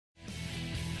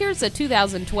Here's a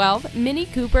 2012 Mini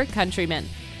Cooper Countryman.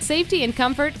 Safety and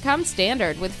comfort come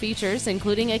standard with features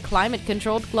including a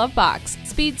climate-controlled glove box,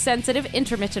 speed-sensitive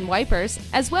intermittent wipers,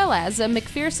 as well as a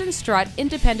McPherson strut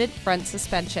independent front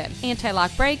suspension,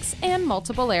 anti-lock brakes, and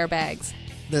multiple airbags.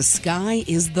 The sky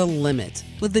is the limit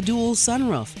with the dual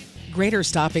sunroof. Greater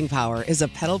stopping power is a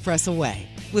pedal press away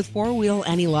with four-wheel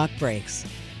anti-lock brakes.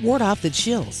 Ward off the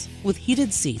chills with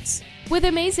heated seats. With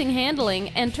amazing handling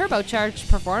and turbocharged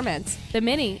performance, the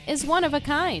Mini is one of a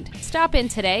kind. Stop in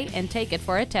today and take it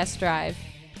for a test drive.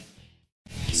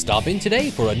 Stop in today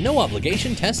for a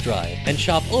no-obligation test drive and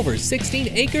shop over 16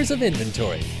 acres of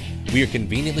inventory. We are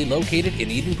conveniently located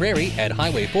in Eden Prairie at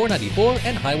Highway 494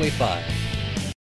 and Highway 5.